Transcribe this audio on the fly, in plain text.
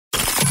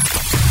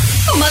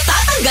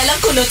Tanggal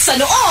ang kunot sa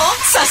noo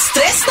sa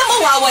stress na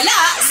mawawala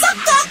sa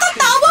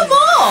kakatawa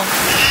mo.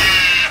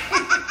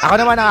 Ako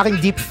naman ang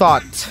aking deep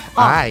thought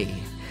ay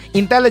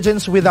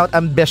intelligence without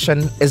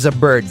ambition is a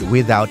bird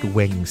without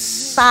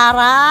wings.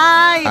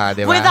 Taray!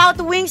 Diba? Without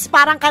wings,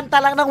 parang kanta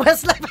lang ng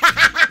Westlife.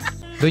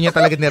 Doon niya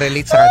talaga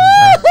nirelate sa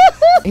kanya.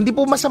 Hindi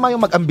po masama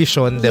yung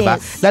mag-ambisyon, di ba?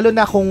 Yes. Lalo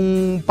na kung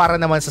para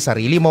naman sa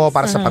sarili mo,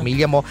 para sa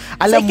pamilya mo.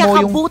 Alam mo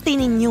yung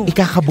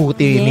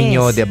ikakabuti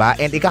ninyo, di ba?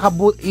 And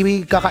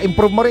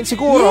ikaka-improve mo rin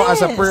siguro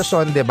as a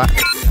person, di ba?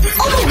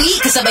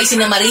 Umuwi kasabay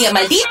sina Maria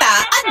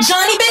Maldita at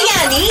Johnny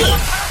Beliani.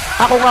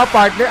 Ako nga,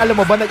 partner, alam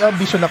mo ba,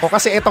 nag-ambisyon ako.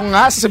 Kasi etong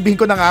nga, sasabihin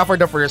ko na nga for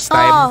the first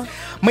time.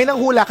 May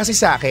nanghula kasi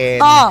sa akin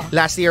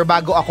last year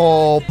bago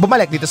ako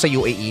bumalik dito sa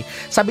UAE.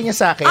 Sabi niya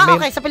sa akin.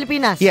 Okay, sa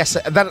Pilipinas. Yes,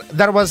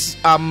 that was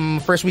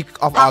first week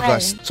of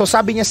August. So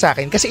sabi niya sa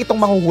akin, kasi itong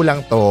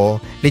manghuhulang to,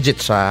 legit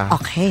siya.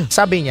 Okay.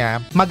 Sabi niya,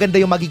 maganda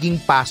yung magiging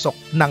pasok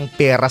ng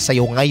pera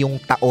sa'yo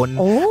ngayong taon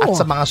at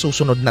sa mga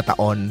susunod na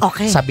taon.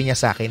 Okay. Sabi niya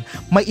sa akin,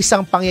 may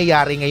isang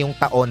pangyayari ngayong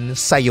taon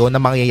sa'yo na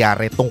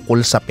mangyayari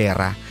tungkol sa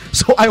pera.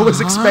 So I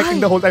was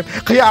expecting the whole time.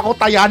 Kaya ako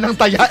taya ng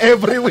taya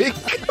every week.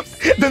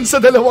 Dun sa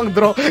dalawang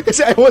draw.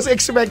 Kasi I was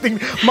expecting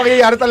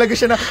mangyayari talaga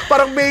siya na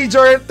parang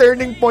major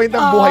turning point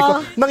ng buhay ko.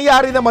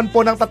 Nangyari naman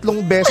po ng 3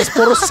 beses.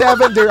 Puro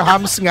 7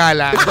 dirhams nga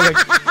lang. Tag!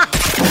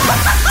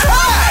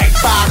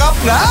 Pack up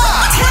na!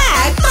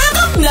 Tag, pack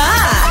up na!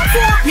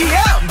 4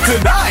 p.m. to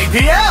 9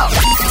 p.m.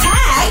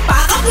 Tag,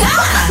 pack up na!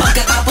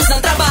 Pagkatapos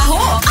ng trabaho,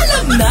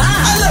 alam na!